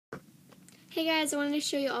Hey guys, I wanted to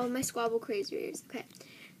show you all of my Sqwabble crazy ears. Okay,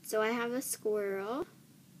 so I have a squirrel,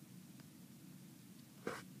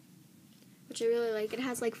 which I really like. It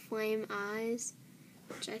has like flame eyes,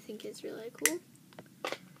 which I think is really cool.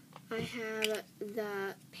 I have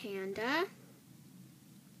the panda.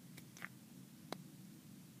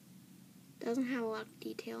 Doesn't have a lot of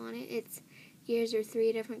detail on it. Its ears are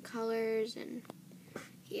 3 different colors, and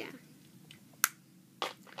yeah.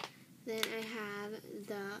 Then I have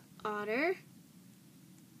the otter.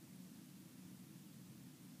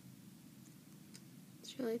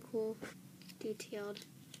 It's really cool, detailed.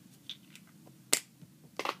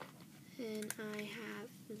 And I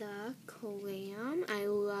have the clam. I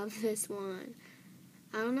love this one.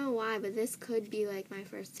 I don't know why, but this could be like my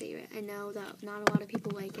first favorite. I know that not a lot of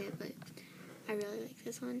people like it, but I really like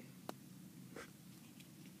this one.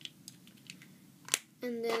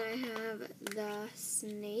 And then I have the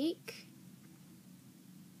snake.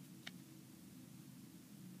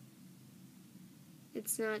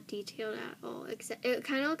 It's not detailed at all, except it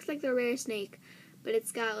kind of looks like the rare snake, but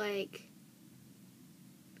it's got like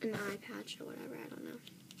an eye patch or whatever, I don't know.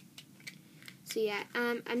 So yeah,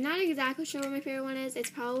 I'm not exactly sure what my favorite one is. It's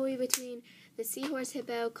probably between the seahorse,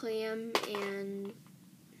 hippo, clam, and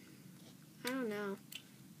I don't know.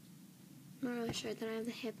 I'm not really sure. Then I have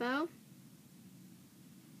the hippo.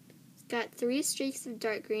 It's got 3 streaks of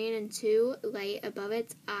dark green and 2 light above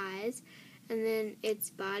its eyes. And then its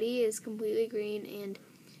body is completely green, and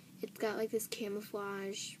it's got like this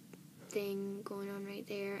camouflage thing going on right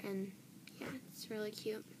there, and yeah, it's really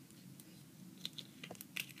cute.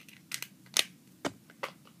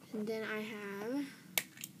 And then I have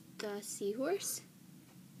the seahorse.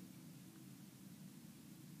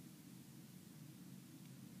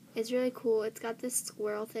 It's really cool. It's got this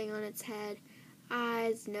squirrel thing on its head,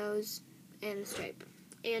 eyes, nose, and a stripe.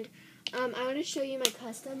 And I want to show you my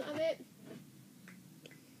custom of it.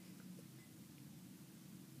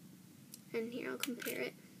 And here, I'll compare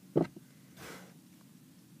it.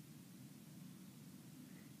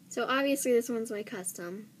 So obviously this one's my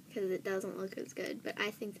custom, because it doesn't look as good, but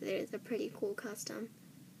I think that it is a pretty cool custom.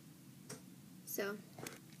 So,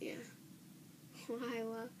 yeah.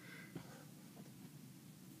 Lila.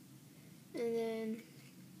 And then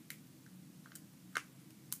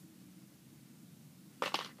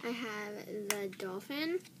I have the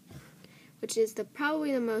dolphin, which is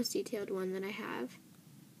probably the most detailed one that I have.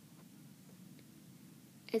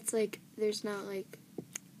 It's like, there's not like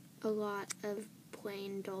a lot of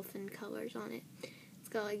plain dolphin colors on it. It's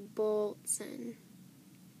got like bolts, and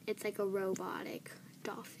it's like a robotic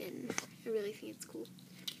dolphin. I really think it's cool.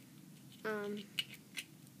 I'm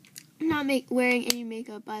not wearing any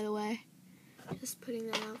makeup, by the way. Just putting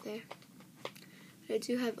that out there. But I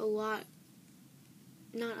do have not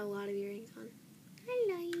a lot of earrings on.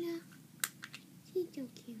 Hi, Lila. She's so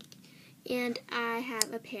cute. And I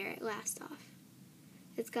have a parrot last off.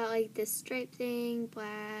 It's got like this stripe thing,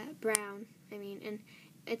 brown, and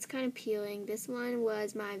it's kind of peeling. This one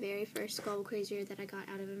was my very first Sqwabble Crazy Ear that I got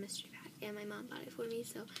out of a mystery pack, and my mom bought it for me,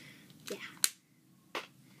 so yeah.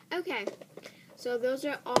 Okay, so those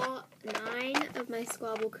are all 9 of my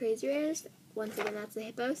Sqwabble Crazy Ears. Once again, that's the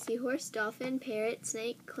hippo, seahorse, dolphin, parrot,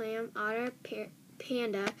 snake, clam, otter,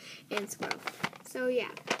 panda, and squirrel. So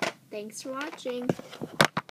yeah, thanks for watching.